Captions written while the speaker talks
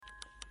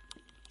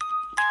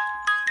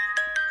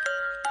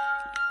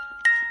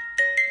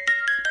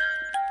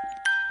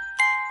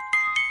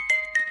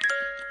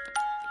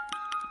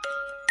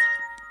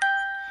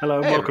Hello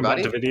and Hey, welcome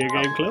everybody. back to Video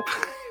Game Club.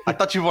 I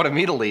thought you wanted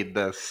me to lead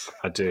this.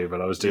 I do, but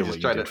I was doing You what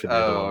just you tried did to. for the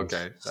other Oh, ones.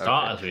 okay.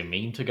 Start as we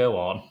mean to go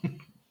on.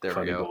 There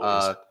Funny we go.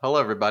 boys. Hello,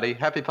 everybody.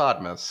 Happy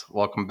Podmas.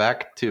 Welcome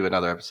back to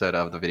another episode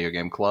of the Video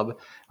Game Club.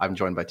 I'm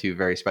joined by two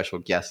very special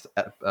guest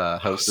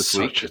hosts this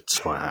week. Such a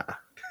twat.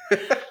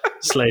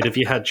 Slade, have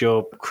you had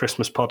your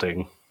Christmas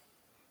pudding?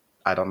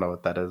 I don't know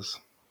what that is.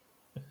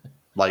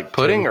 Like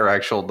pudding or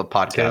actual the Tim,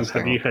 podcasting?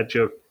 have you had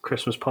your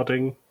Christmas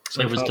pudding?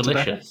 So It was far today?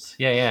 delicious.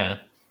 Yeah.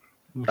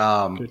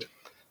 Good.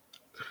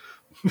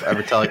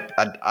 Ever tell you,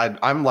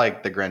 I'm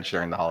like the Grinch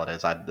during the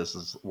holidays. This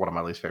is one of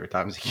my least favorite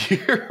times of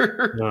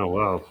year. Oh,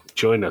 well,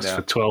 join us Yeah.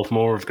 for 12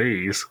 more of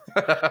these.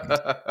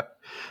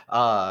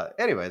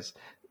 Anyways,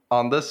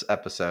 on this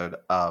episode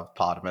of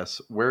Podmas,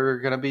 we're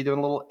going to be doing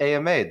a little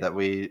AMA that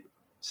we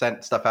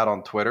sent stuff out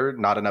on Twitter.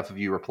 Not enough of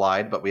you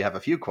replied, but we have a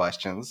few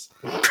questions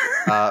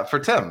for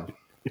Tim.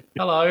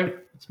 Hello,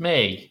 it's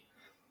me.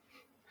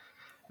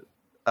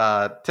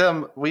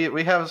 Tim,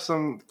 we have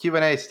some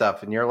Q&A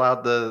stuff, and you're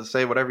allowed to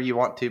say whatever you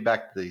want to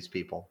back to these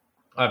people.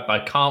 I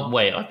can't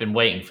wait. I've been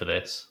waiting for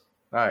this.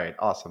 All right,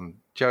 awesome.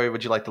 Joey,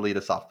 would you like to lead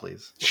us off,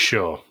 please?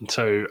 Sure.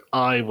 So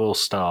I will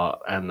start,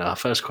 and our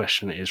first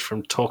question is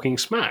from Talking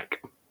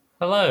Smack.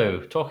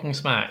 Hello, Talking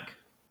Smack.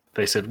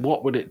 They said,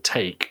 what would it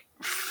take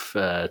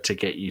to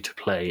get you to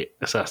play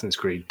Assassin's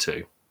Creed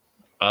 2?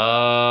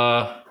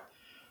 A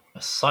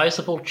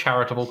sizable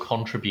charitable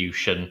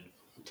contribution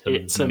to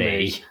It's a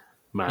me,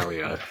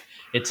 Mario.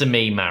 It's a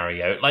me,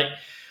 Mario. Like,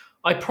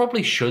 I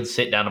probably should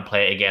sit down and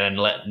play it again and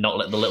not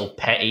let the little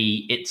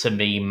petty "it's a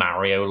me,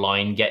 Mario"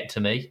 line get to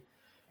me.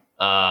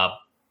 But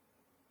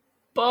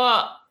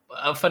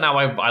for now,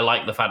 I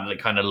like the fact that it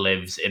kind of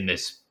lives in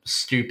this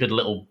stupid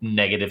little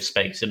negative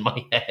space in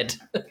my head.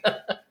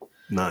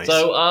 Nice.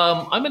 So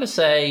I'm going to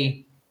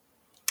say,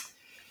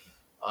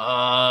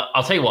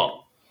 I'll tell you what.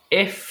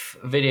 If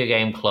Video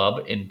Game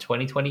Club in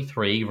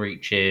 2023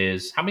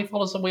 reaches, how many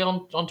followers are we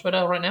on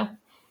Twitter right now?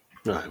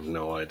 I have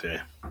no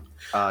idea.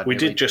 We nearly-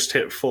 did just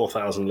hit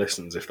 4,000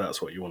 listens, if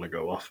that's what you want to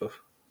go off of.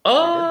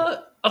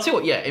 I'll tell you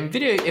what. Yeah,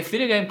 if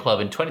Video Game Club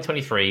in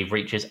 2023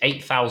 reaches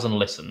 8,000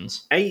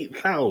 listens,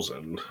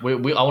 8,000? I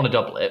want to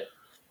double it.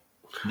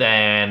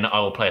 Then I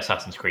will play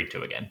Assassin's Creed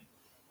 2 again.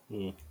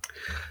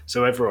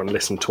 So everyone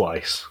listen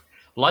twice.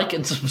 Like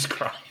and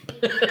subscribe.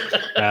 We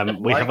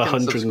Like have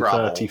and subscribe.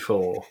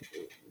 134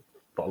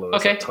 followers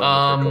Okay. at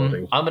time of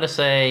recording. I'm going to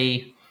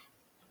say,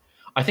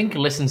 I think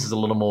listens is a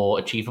little more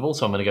achievable,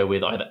 so I'm going to go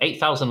with either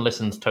 8,000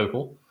 listens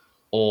total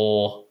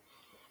or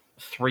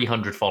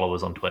 300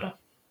 followers on Twitter.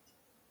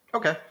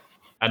 Okay,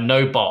 And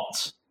no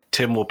bots.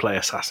 Tim will play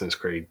Assassin's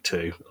Creed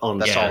 2 on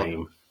That's all.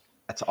 Steam.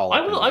 that's all. I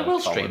can will follow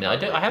stream it.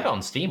 about I have it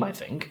on Steam, I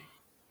think.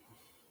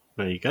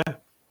 There you go.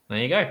 There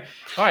you go.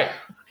 All right,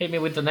 hit me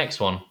with the next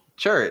one.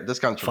 Sure, this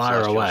comes from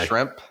Fire Celestial away.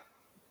 Shrimp.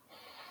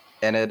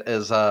 And it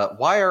is,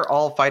 why are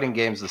all fighting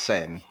games the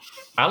same?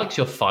 Alex,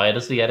 you're fired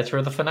as the editor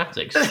of the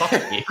Fanatics. Fuck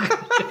you.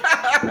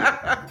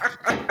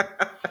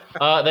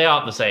 They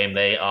aren't the same.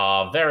 They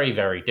are very,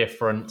 very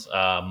different.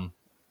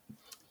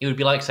 It would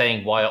be like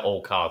saying, why are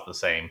all cars the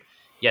same?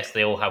 Yes,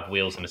 they all have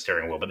wheels and a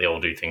steering wheel, but they all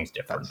do things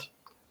different.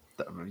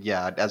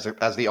 Yeah,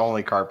 as the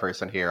only car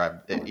person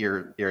here,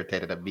 you're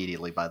irritated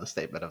immediately by the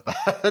statement of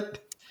that.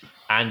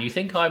 And you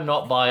think I'm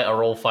not by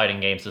are all fighting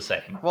games the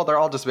same? Well, they're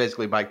all just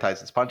basically Mike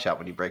Tyson's Punch-Out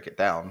when you break it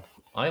down.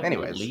 I will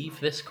Anyways. leave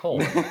this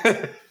call.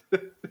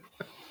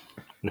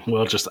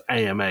 We'll just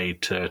AMA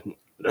to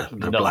the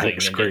Nothing blank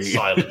and screen. get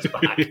silence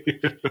back.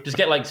 Just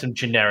get like some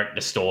generic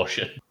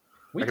distortion.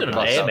 We've I done can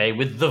an bust up. AMA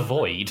with The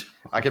Void.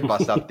 I could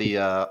bust out the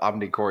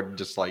omnichord and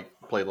just like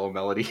play a little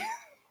melody.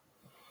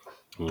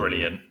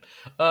 Brilliant.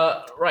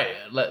 Right,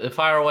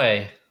 fire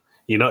away.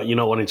 You're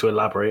not wanting to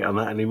elaborate on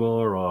that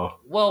anymore, or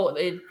Well,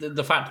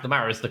 the fact of the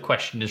matter is the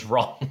question is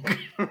wrong.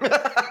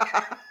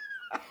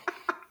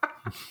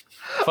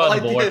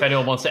 Furthermore, did- if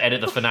anyone wants to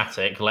edit the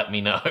Fanatic, let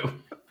me know.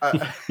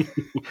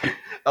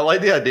 I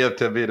like the idea of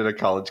Tim being in a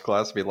college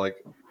class being like,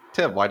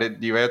 Tim, why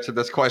didn't you answer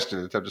this question?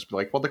 And Tim just be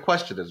like, well, the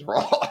question is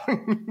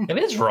wrong. It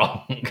is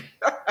wrong.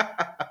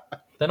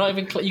 They're not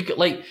even you could,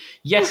 like.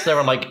 Yes, there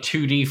are like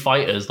 2D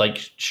fighters like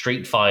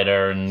Street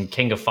Fighter and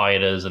King of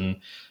Fighters and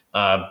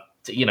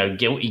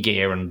Guilty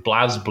Gear and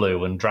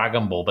BlazBlue and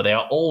Dragon Ball, but they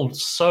are all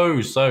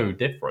so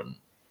different.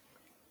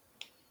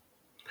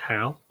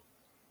 how?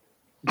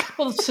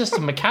 Well, the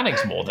system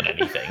mechanics more than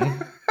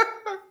anything.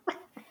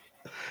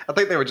 I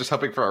think they were just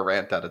hoping for a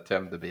rant out of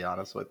Tim, to be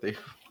honest with you.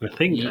 I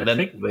think Yeah,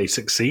 then- they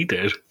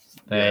succeeded.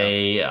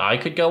 I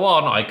could go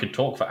on. I could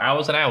talk for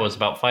hours and hours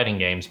about fighting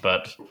games,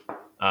 but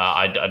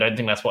I don't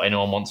think that's what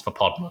anyone wants for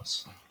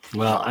Podmas.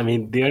 Well, I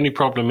mean, the only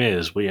problem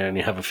is we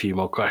only have a few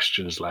more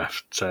questions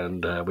left,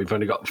 and we've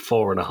only got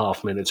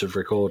 4.5 minutes of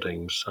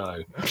recording.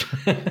 So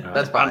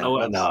That's fine.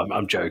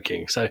 I'm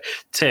joking. So,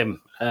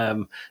 Tim,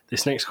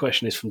 this next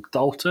question is from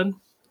Dalton.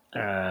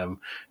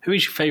 Who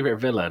is your favorite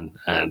villain,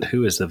 and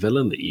who is the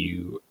villain that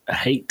you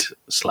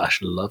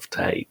hate/love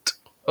to hate?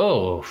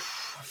 Oh,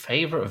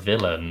 favorite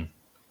villain.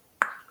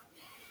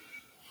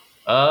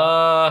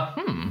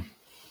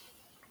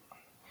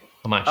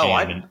 I'm actually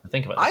going to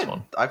think about this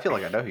one. I feel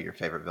like I know who your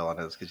favorite villain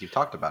is because you've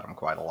talked about him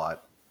quite a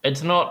lot.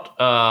 It's not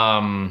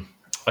Adachi.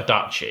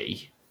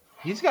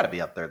 He's got to be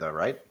up there, though,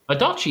 right?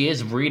 Adachi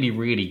is really,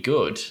 really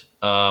good.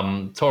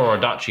 Toru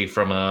Adachi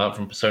from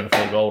Persona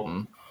 4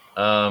 Golden.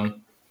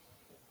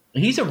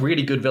 He's a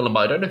really good villain,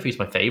 but I don't know if he's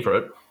my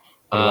favorite.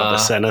 What about the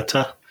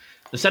Senator?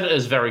 The Senator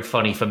is very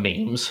funny for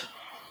memes.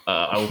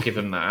 I will give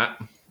him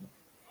that.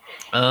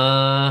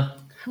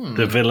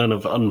 The villain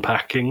of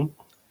Unpacking.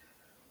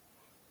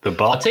 The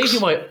box.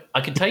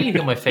 I can tell you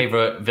who my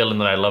favorite villain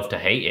that I love to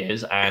hate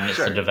is, and it's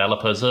the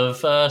developers of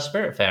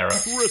Spiritfarer.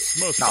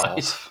 Christmas.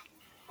 Nice.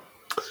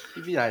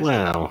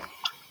 Wow.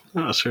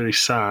 That's really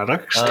sad. I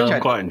still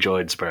quite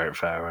enjoyed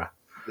Spiritfarer.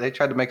 They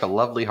tried to make a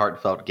lovely,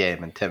 heartfelt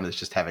game, and Tim is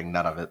just having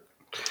none of it.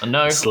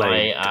 No,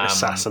 Slade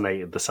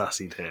assassinated the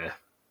sassy deer.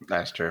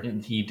 That's true.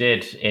 He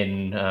did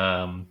in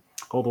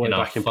all the way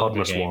back in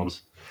Podmas 1.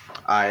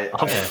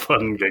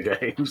 Funga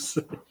games.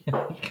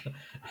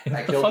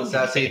 I killed the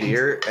sassy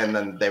deer, and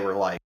then they were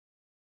like,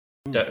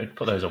 "Don't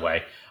put those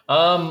away."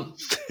 I'll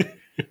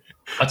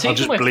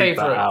just my bleep favorite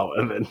that out,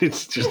 and then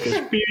it's just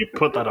goes, beep,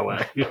 put that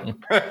away.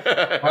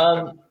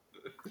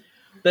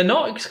 They're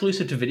not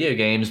exclusive to video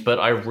games, but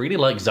I really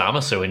like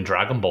Zamasu in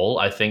Dragon Ball.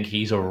 I think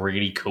he's a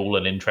really cool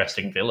and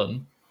interesting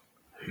villain.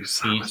 Who's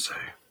Zamasu?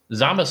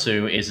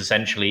 Zamasu is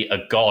essentially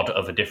a god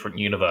of a different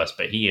universe,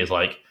 but he is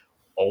like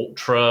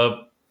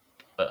ultra.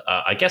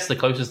 I guess the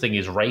closest thing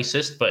is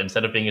racist, but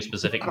instead of being a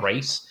specific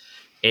race,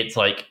 it's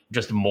like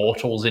just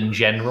mortals in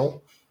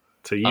general.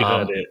 So you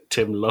heard it.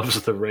 Tim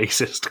loves the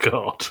racist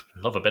god.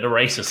 Love a bit of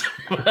racism.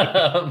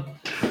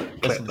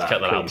 Let's cut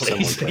that out,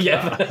 please.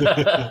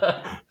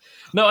 Yeah.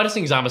 No, I just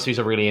think Zamasu's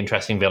a really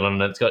interesting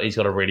villain, and he's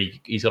got a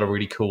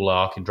really cool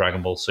arc in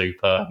Dragon Ball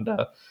Super,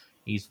 and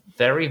he's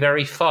very,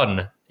 very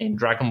fun in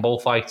Dragon Ball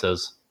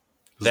Fighters.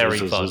 Very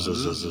fun.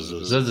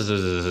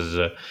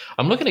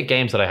 I'm looking at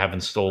games that I have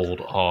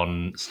installed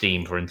on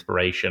Steam for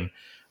inspiration,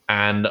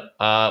 and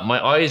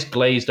my eyes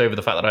glazed over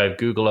the fact that I have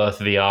Google Earth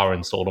VR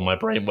installed, and my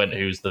brain went,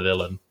 "Who's the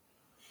villain?"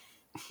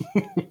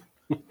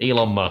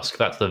 Elon Musk.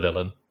 That's the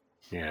villain.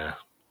 Yeah.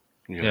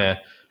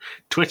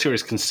 Twitter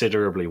is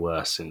considerably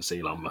worse since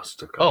Elon Musk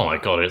took over. Oh my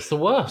god, it's the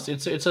worst.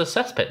 It's a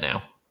cesspit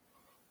now.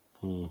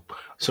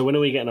 So when are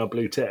we getting our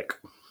blue tick?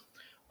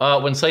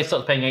 When Slay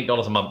starts paying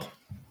 $8 a month.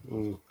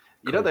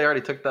 You know they already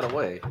took that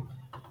away.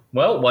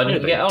 Well, why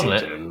didn't we get on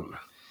it?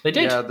 They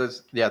did.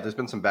 There's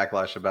been some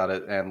backlash about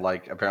it, and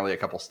like apparently a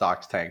couple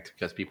stocks tanked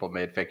because people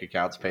made fake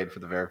accounts, paid for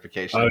the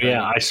verification. Oh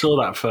yeah, I saw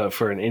that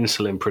for an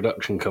insulin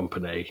production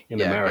company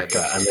in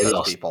America, and they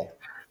lost people.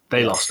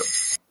 They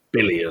lost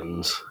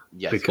billions.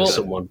 Yes, because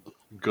someone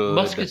good.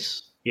 Musk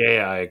is.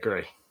 Yeah, I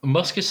agree.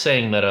 Musk is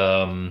saying that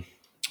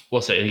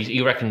what's it?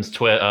 He reckons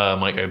Twitter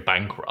might go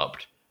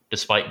bankrupt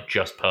despite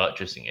just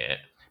purchasing it.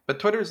 But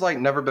Twitter's like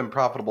never been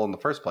profitable in the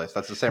first place.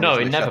 That's the same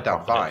reason they shut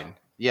down Vine.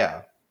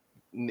 Yeah.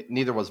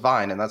 Neither was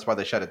Vine, and that's why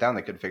they shut it down.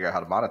 They couldn't figure out how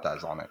to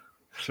monetize on it.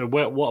 So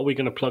what are we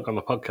going to plug on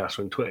the podcast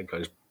when Twitter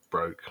goes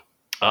broke?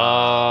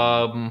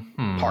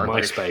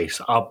 MySpace,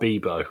 our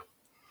Bebo.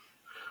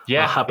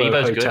 Yeah, our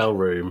Habbo hotel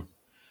room.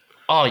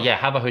 Oh yeah,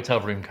 Habbo hotel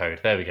room code.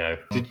 There we go.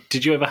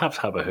 Did you ever have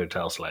Habbo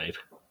Hotel, Slade?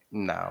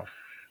 No.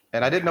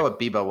 And I didn't know what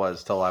Bebo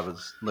was till I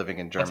was living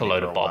in Germany. That's a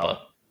load of bother.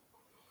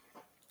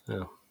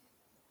 Oh,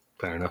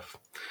 fair enough.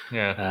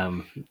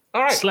 Yeah.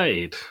 All right,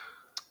 Slade.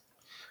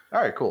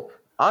 All right, cool.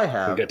 I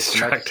have. We'll get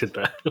distracted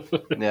there.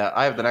 Yeah,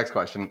 I have the next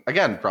question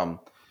again from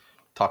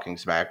Talking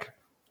Smack.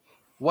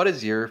 What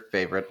is your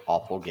favorite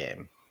awful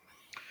game?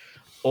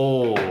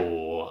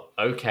 Oh,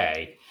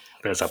 okay.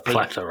 There's a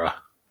plethora.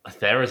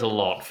 There is a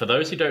lot. For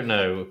those who don't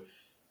know,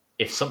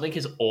 if something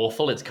is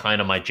awful, it's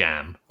kind of my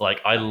jam. Like,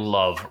 I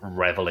love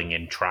reveling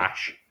in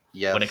trash.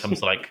 Yes. When it comes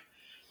to like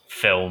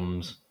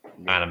films,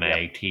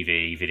 anime,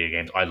 TV, video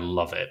games, I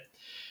love it.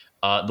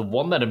 The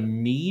one that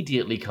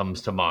immediately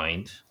comes to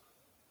mind,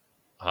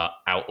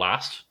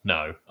 Outlast.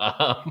 No.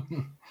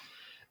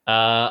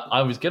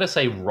 I was going to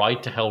say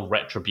Ride to Hell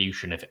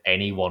Retribution, if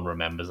anyone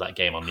remembers that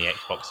game on the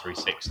Xbox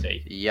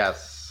 360.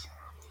 Yes.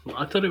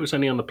 I thought it was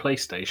only on the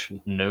PlayStation.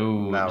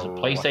 No. It was a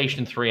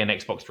PlayStation 3 and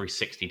Xbox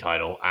 360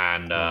 title.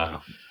 And,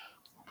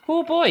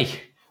 oh boy.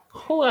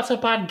 Oh, that's a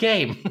bad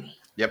game.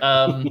 Yep.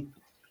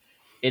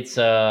 It's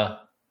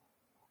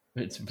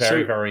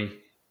very, very...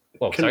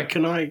 Well,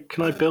 can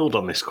I build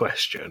on this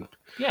question?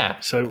 Yeah.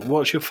 So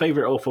what's your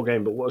favourite awful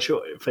game, but what's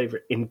your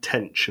favourite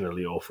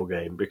intentionally awful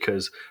game?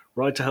 Because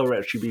Ride to Hell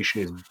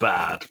Retribution is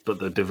bad, but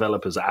the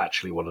developers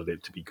actually wanted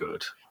it to be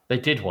good. They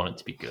did want it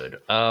to be good.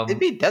 It'd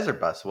be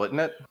Desert Bus,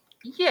 wouldn't it?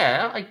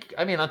 Yeah,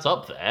 I mean, that's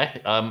up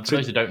there. For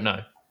those who don't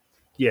know.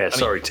 Yeah,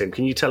 Tim.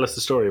 Can you tell us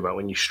the story about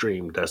when you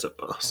streamed Desert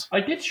Bus? I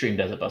did stream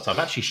Desert Bus. I've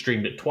actually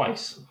streamed it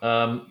twice.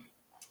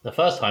 The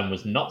first time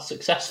was not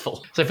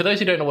successful. So for those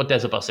who don't know what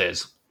Desert Bus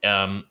is,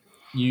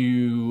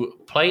 you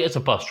play as a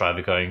bus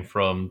driver going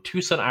from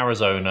Tucson,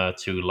 Arizona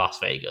to Las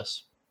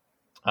Vegas,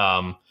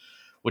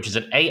 which is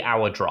an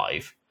 8-hour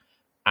drive.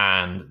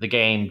 And the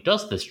game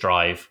does this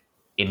drive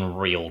in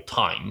real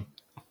time.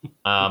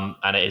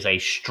 And it is a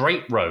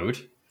straight road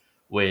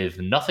with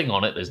nothing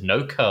on it. There's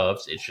no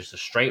curves. It's just a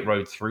straight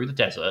road through the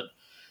desert,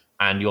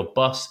 and your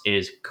bus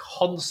is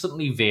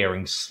constantly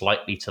veering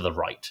slightly to the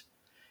right.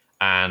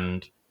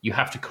 And you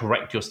have to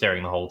correct your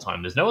steering the whole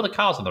time. There's no other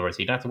cars on the road, so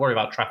you don't have to worry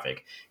about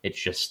traffic. It's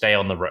just stay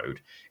on the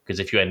road. Because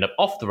if you end up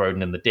off the road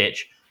and in the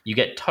ditch, you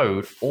get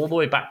towed all the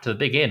way back to the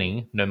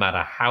beginning, no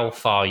matter how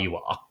far you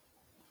are.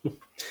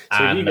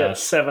 So you get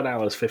 7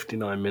 hours,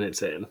 59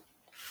 minutes in.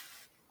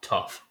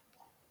 Tough.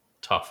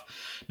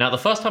 Now, the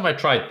first time I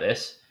tried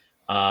this,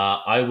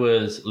 I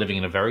was living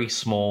in a very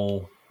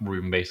small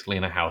room, basically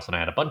in a house, and I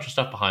had a bunch of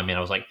stuff behind me, and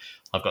I was like,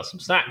 I've got some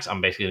snacks. I'm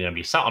basically going to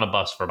be sat on a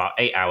bus for about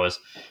 8 hours,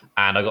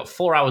 and I got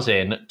 4 hours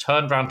in,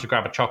 turned around to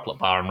grab a chocolate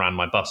bar, and ran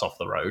my bus off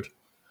the road.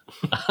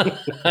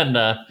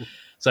 And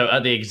so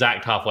at the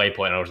exact halfway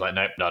point, I was like,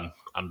 nope, done.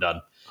 I'm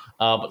done.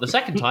 But the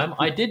second time,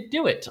 I did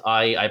do it.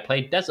 I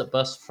played Desert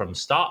Bus from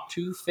start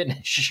to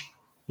finish.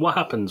 What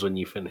happens when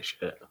you finish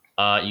it?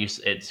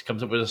 It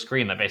comes up with a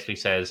screen that basically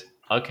says,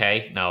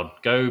 okay, now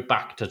go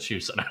back to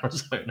Tucson,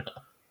 Arizona.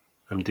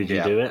 And did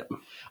you do it?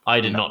 I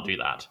did not do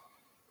that.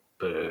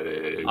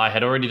 Boo. I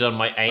had already done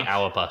my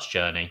 8-hour bus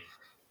journey.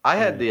 I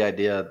had the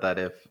idea that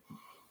if,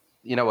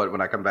 you know what,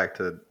 when I come back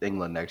to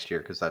England next year,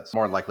 because that's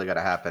more likely going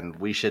to happen,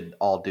 we should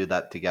all do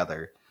that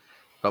together.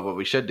 But what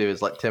we should do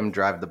is let Tim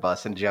drive the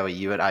bus, and Joey,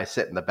 you and I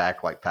sit in the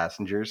back like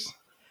passengers.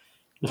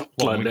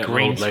 What, we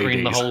green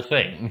screen the whole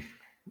thing?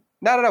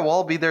 No, we'll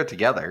all be there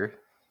together.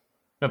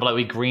 No, but like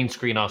we green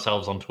screen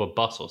ourselves onto a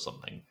bus or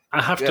something.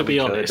 I have to be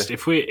honest,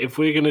 if we're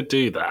going to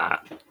do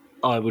that,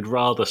 I would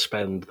rather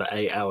spend the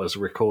 8 hours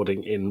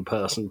recording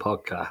in-person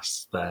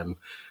podcasts than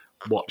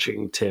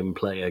watching Tim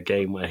play a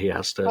game where he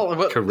has to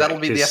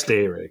correct his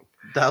steering.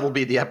 That'll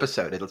be the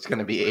episode. It's going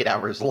to be 8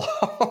 hours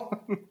long.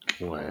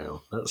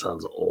 Wow, that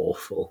sounds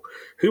awful.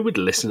 Who would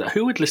listen?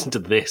 Who would listen to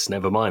this?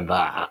 Never mind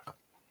that.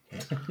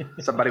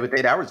 Somebody with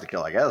 8 hours to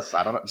kill, I guess.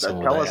 I don't know.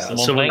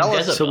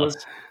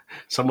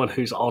 Someone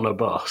who's on a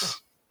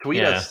bus.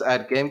 Tweet us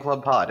at Game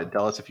Club Pod and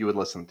tell us if you would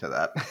listen to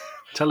that.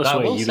 Tell us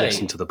where you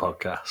listen to the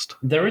podcast.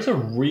 There is a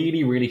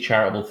really, really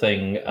charitable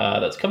thing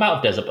that's come out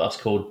of Desert Bus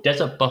called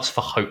Desert Bus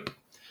for Hope.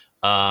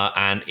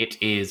 And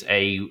it is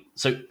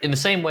so in the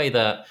same way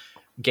that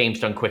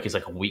Games Done Quick is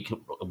like a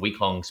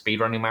week-long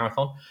speedrunning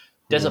marathon,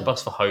 Desert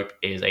Bus for Hope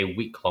is a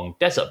week-long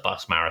desert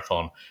bus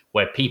marathon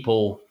where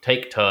people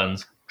take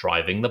turns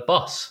driving the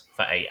bus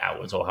for 8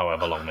 hours or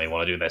however long they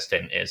want to do their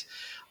stint is.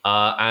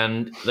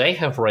 And they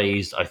have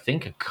raised, I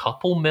think, a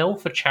couple mil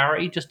for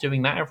charity just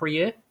doing that every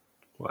year.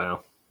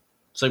 Wow.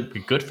 So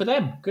good for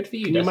them. Good for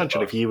you. Can you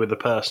imagine if you were the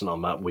person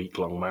on that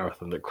week-long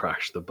marathon that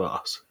crashed the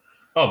bus?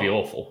 That would be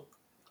awful.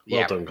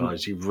 Well done,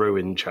 guys. You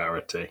ruined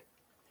charity.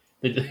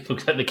 It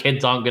looks like the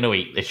kids aren't going to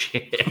eat this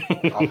year.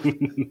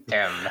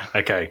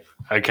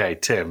 Okay,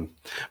 Tim.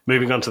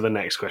 Moving on to the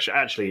next question.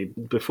 Actually,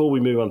 before we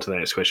move on to the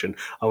next question,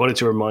 I wanted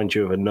to remind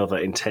you of another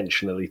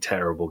intentionally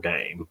terrible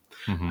game.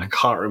 I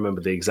can't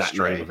remember the exact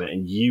name of it,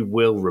 and you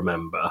will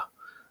remember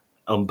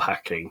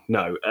unpacking.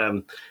 No,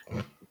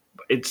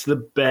 it's the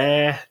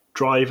Bear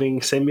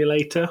Driving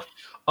Simulator.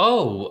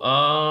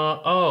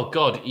 Oh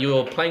God!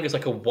 You're playing as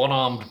like a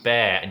one-armed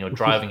bear, and you're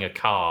driving a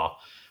car.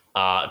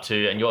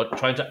 And you're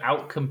trying to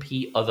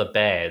outcompete other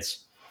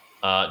bears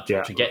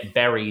to get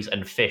berries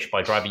and fish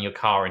by driving your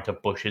car into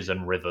bushes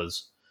and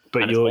rivers.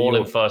 But it's all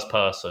in first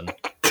person.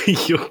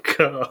 Your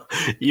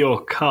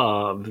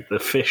car, the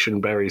fish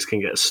and berries can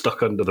get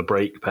stuck under the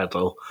brake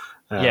pedal.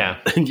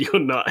 And you're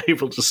not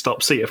able to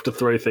stop, so you have to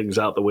throw things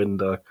out the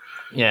window.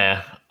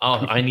 Yeah.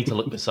 Oh, I need to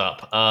look this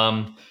up.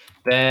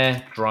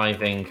 Bear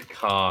driving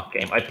car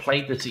game. I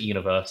played this at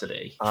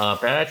university.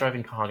 Bear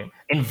driving car game.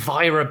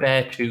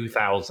 EnviroBear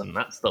 2000.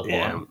 That's the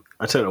one.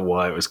 I don't know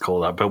why it was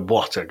called that, but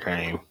what a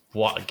game.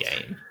 What a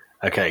game.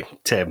 Okay,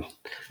 Tim.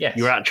 Yes.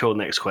 Your actual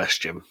next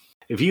question.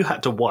 If you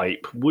had to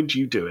wipe, would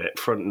you do it?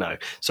 No.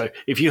 So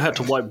if you had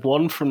to wipe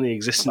one from the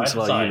existence of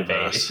our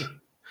universe...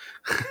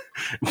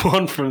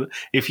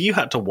 if you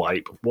had to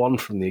wipe one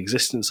from the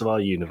existence of our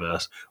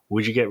universe,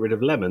 would you get rid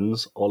of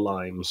lemons or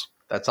limes?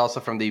 That's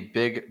also from the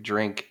Big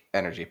Drink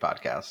Energy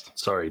podcast.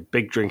 Sorry,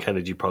 Big Drink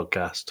Energy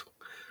podcast.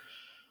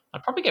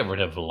 I'd probably get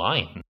rid of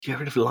limes. Get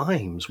rid of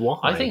limes? Why?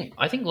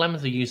 I think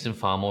lemons are used in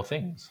far more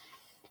things.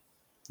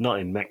 Not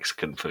in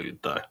Mexican food,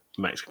 though.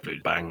 Mexican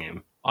food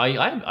banging. I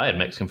had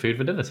Mexican food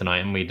for dinner tonight,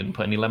 and we didn't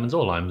put any lemons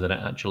or limes in it,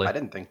 actually. I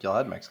didn't think y'all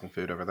had Mexican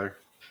food over there.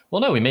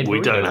 Well, no,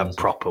 we don't have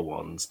proper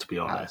ones, to be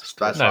honest.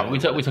 We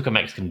took a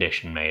Mexican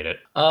dish and made it.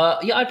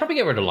 I'd probably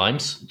get rid of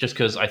limes, just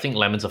because I think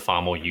lemons are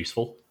far more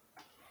useful.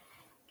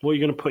 What are you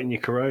going to put in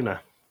your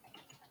Corona?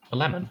 A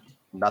lemon.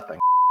 Nothing.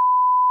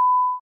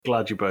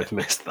 Glad you both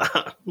missed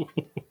that.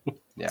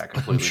 Yeah,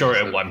 completely.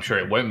 I'm sure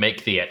it won't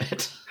make the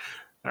edit.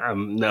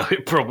 No,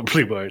 it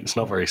probably won't. It's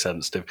not very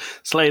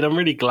sensitive. Slade, I'm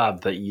really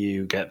glad that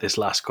you get this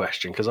last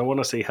question, because I want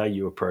to see how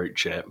you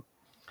approach it.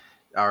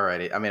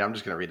 Alrighty. I mean, I'm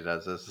just going to read it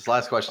as this. This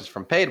last question is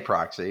from Paid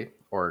Proxy,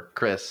 or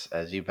Chris,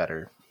 as you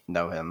better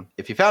know him.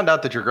 If you found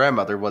out that your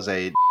grandmother was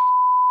a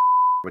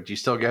would you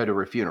still go to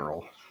her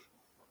funeral?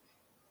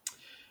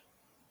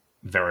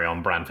 Very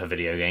on brand for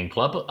Video Game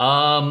Club.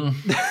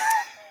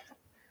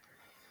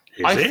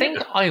 I think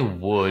I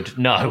would.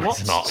 No, What?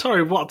 it's not.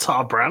 Sorry, what's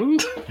our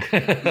brand?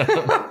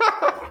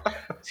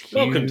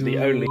 Welcome to the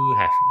only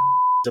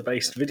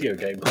based video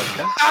game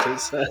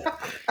podcast.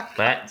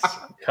 Let's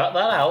cut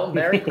that out.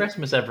 Merry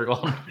Christmas,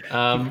 everyone.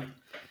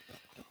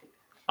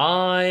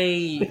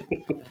 I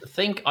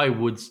think I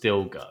would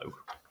still go.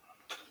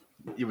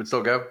 You would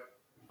still go?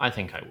 I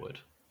think I would.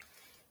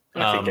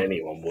 I think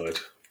anyone would.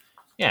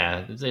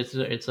 Yeah,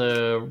 it's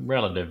a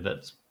relative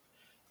that's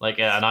like,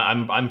 and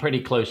I'm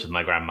pretty close with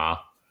my grandma,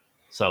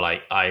 so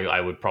like I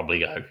would probably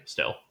go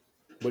still.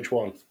 Which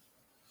one?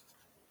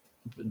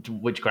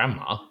 Which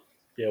grandma?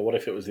 Yeah, what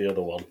if it was the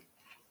other one?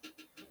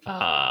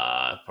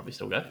 Probably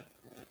still go.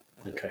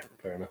 Okay,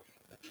 fair enough.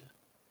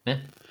 Yeah.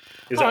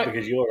 Is All that right.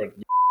 because you're a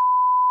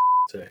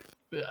too?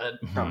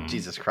 Oh,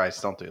 Jesus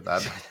Christ, don't do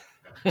that.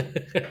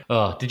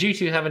 Oh, did you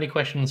two have any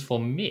questions for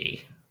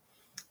me?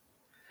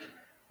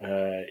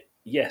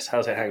 Yes,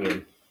 how's it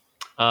hanging?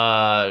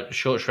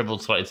 Short,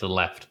 shriveled, slightly to the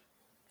left.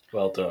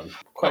 Well done.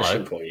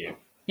 Question Hello. for you.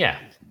 Yeah.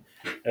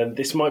 And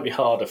this might be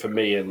harder for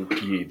me and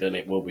you than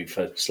it will be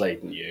for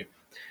Slade and you.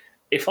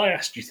 If I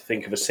asked you to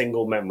think of a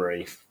single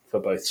memory for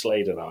both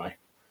Slade and I,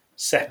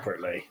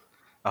 separately,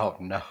 Oh,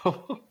 no.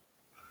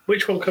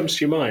 which one comes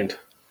to your mind?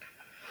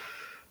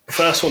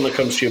 First one that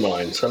comes to your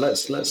mind. So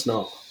let's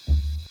not.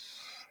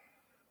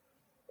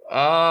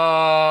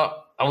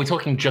 Are we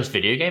talking just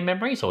video game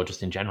memories or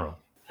just in general?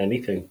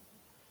 Anything.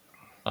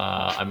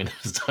 I mean,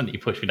 there's time that you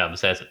pushed me down the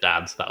stairs at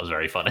Dad's. That was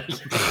very funny.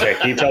 Yeah,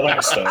 can you tell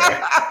that story?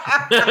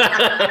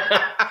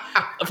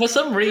 For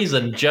some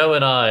reason, Joey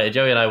and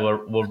I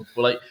were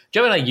like,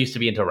 Joey and I used to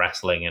be into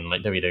wrestling and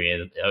like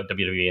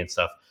WWE and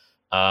stuff.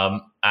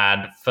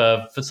 And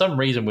for some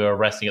reason, we were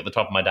wrestling at the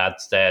top of my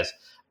dad's stairs,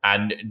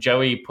 and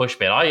Joey pushed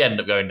me, and I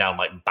ended up going down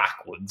like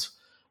backwards.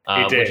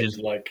 He did, which is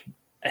like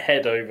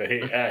head over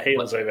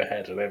heels over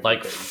head, and everything.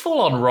 like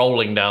full on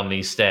rolling down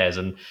these stairs,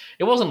 and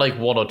it wasn't like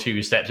one or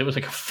two steps; it was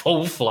like a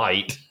full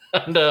flight.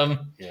 And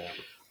Yeah.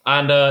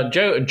 and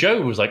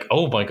Joe was like,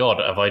 "Oh my god,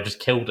 have I just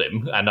killed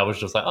him?" And I was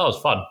just like, "Oh, it's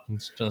fun.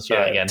 Let's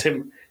try it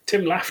again."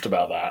 Tim laughed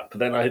about that, but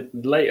then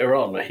later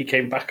on he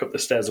came back up the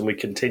stairs and we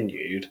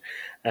continued,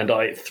 and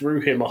I threw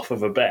him off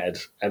of a bed,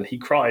 and he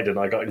cried, and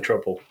I got in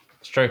trouble.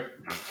 It's true.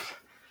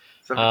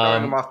 So for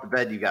throwing him off the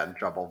bed, you got in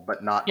trouble,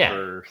 but not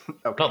for...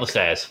 Okay. Not the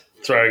stairs.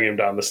 Throwing him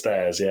down the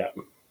stairs, yeah.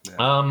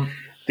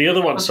 The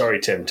other one, sorry,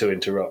 Tim, to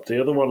interrupt.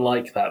 The other one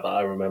like that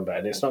I remember,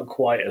 and it's not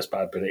quite as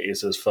bad, but it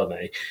is as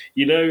funny.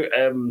 You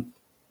know,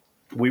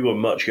 we were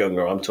much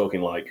younger. I'm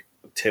talking like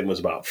Tim was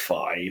about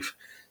 5,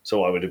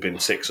 so I would have been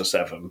 6 or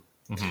 7.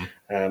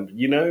 Mm-hmm.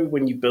 You know,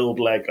 when you build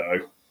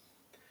Lego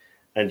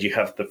and you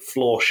have the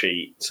floor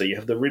sheet, so you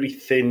have the really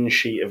thin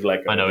sheet of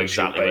Lego. I know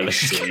exactly where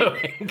this is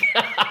going.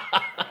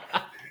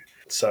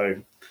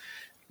 So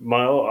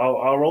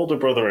our older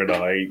brother and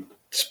I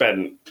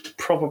spent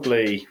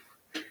probably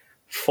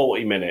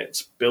 40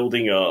 minutes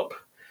building up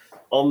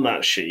on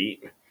that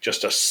sheet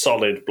just a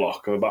solid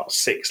block of about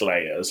 6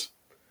 layers.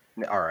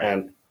 All right.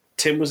 And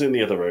Tim was in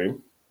the other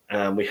room,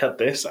 and we had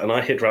this, and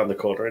I hid round the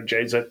corner, and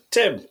Jane said,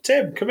 Tim,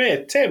 come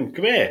here, Tim,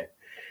 come here.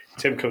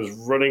 Tim comes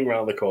running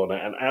round the corner,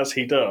 and as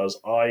he does,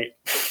 I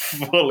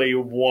fully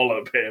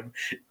wallop him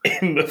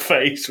in the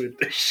face with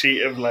the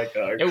sheet of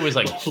Lego. It was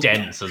like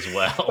dense as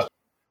well.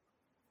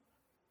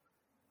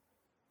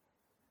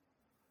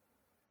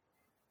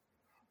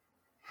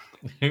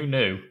 Who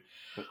knew?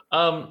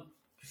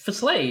 For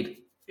Slade,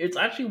 it's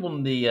actually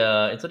when we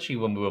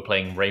were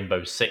playing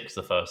Rainbow Six,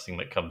 the first thing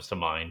that comes to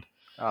mind.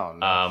 Oh,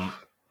 no.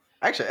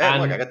 Actually, hey,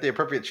 look, I got the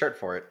appropriate shirt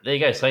for it. There you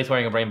go. Slade's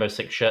wearing a Rainbow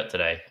Six shirt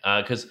today.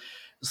 Because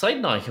Slade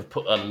and I have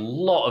put a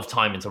lot of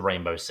time into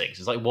Rainbow Six.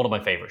 It's like one of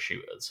my favorite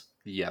shooters.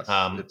 Yes,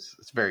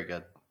 it's very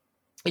good.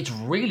 It's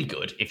really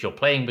good if you're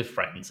playing with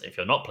friends. If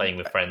you're not playing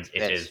with friends,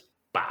 it is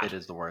bad. It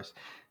is the worst.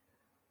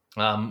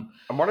 I'm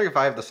wondering if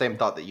I have the same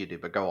thought that you do,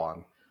 but go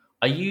on.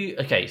 Are you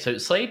okay? So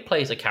Slade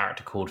plays a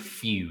character called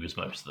Fuse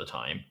most of the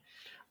time.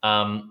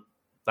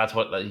 That's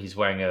what he's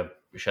wearing, a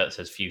shirt that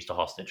says "Fuse to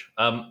hostage."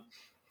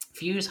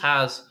 Fuse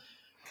has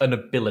an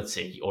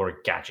ability, or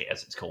a gadget,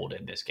 as it's called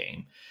in this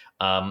game,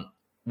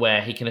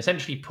 where he can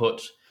essentially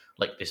put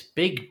like this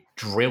big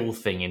drill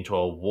thing into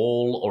a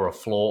wall or a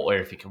floor, or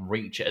if he can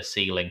reach at a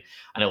ceiling,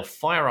 and it'll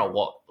fire out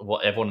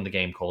what everyone in the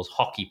game calls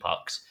hockey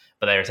pucks,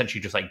 but they're essentially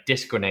just like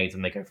disc grenades,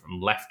 and they go from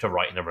left to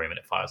right in the room, and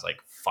it fires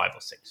like 5 or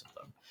 6 of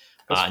them.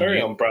 That's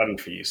very on brand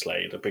for you,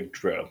 Slade. A big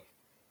drill.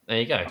 There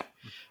you go.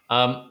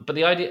 But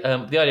the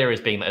idea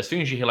is being that as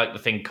soon as you hear like the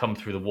thing come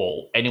through the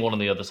wall, anyone on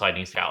the other side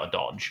needs to get out of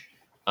dodge.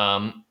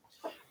 And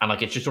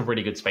like it's just a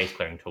really good space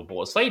clearing tool. But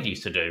what Slade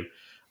used to do,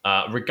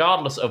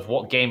 regardless of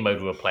what game mode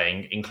we were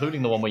playing,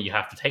 including the one where you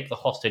have to take the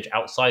hostage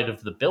outside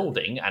of the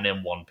building and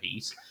in one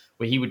piece,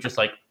 where he would just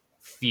like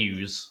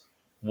fuse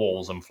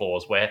walls and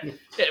floors. Where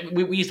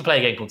we used to play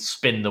a game called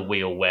Spin the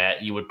Wheel,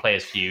 where you would play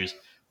as Fuse,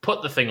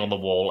 put the thing on the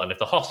wall, and if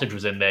the hostage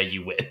was in there,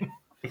 you win.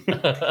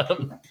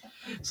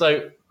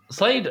 So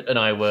Slade and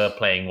I were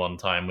playing one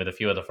time with a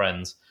few other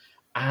friends,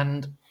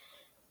 and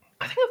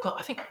I've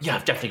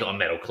definitely got a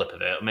metal clip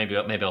of it. Maybe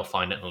I'll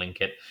find it and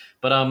link it.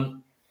 But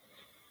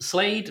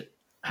Slade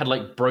had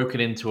like broken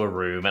into a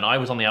room, and I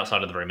was on the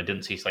outside of the room and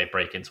didn't see Slade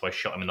break in, so I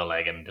shot him in the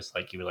leg and just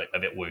like he was like a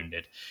bit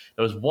wounded.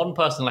 There was one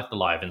person left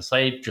alive, and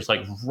Slade just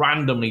like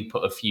randomly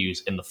put a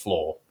fuse in the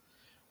floor.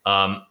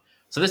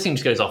 So this thing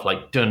just goes off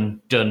like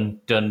dun dun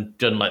dun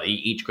dun like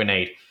each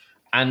grenade,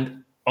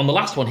 and on the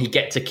last one he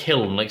gets a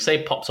kill, and like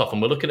Slade pops off,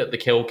 and we're looking at the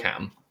kill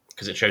cam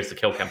because it shows the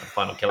kill cam for the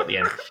final kill at the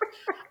end,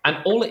 and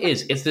all it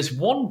is this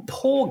one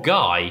poor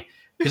guy.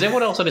 Because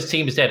everyone else on his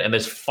team is dead, and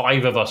there's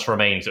 5 of us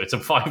remaining, so it's a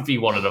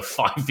 5v1 and a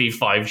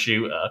 5v5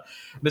 shooter.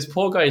 This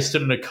poor guy is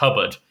stood in a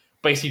cupboard,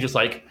 basically just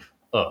like,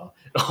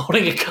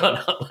 holding a gun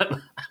up like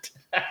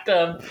that.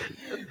 And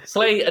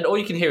Slade, and all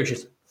you can hear is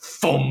just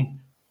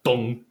boom,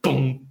 boom,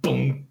 boom,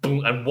 boom,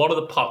 boom, and one of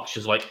the pucks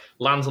just like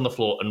lands on the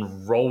floor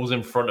and rolls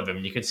in front of him.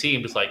 And you can see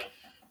him just like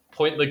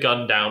point the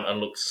gun down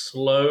and look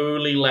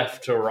slowly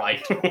left to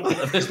right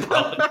at this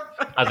part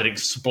as it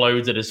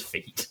explodes at his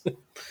feet.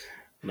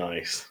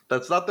 Nice.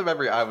 That's not the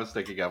memory I was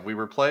thinking of. We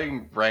were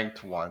playing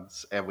ranked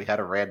once, and we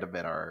had a random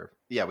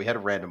we had a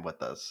random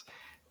with us,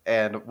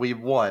 and we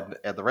won.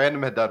 And the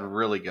random had done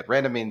really good.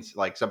 Random means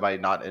like somebody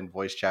not in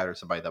voice chat or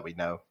somebody that we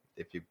know.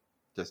 If you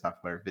just not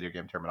familiar with video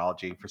game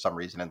terminology for some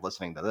reason, and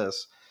listening to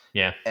this,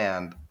 yeah.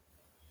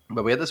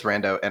 But we had this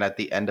rando, and at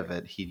the end of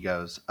it, he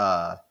goes,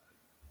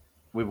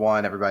 "We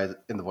won." Everybody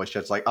in the voice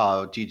chat's like,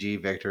 "Oh,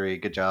 GG, victory,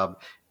 good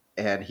job!"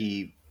 And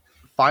he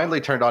finally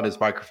turned on his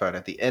microphone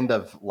at the end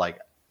of like.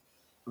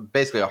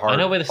 Basically a hard. I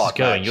know where this is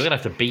going. Match. You're gonna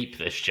have to beep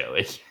this,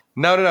 Joey.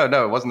 No.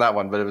 It wasn't that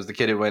one, but it was the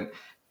kid who went,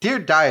 "Dear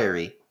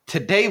Diary,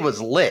 today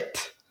was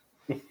lit."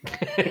 Nice.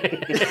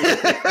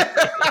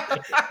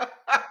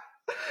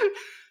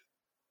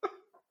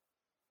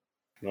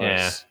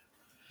 Yeah.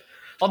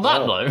 On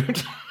that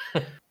note,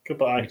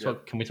 Goodbye.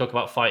 can we talk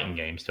about fighting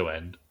games to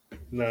end?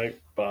 No.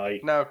 Bye.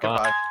 No, goodbye.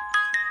 Bye.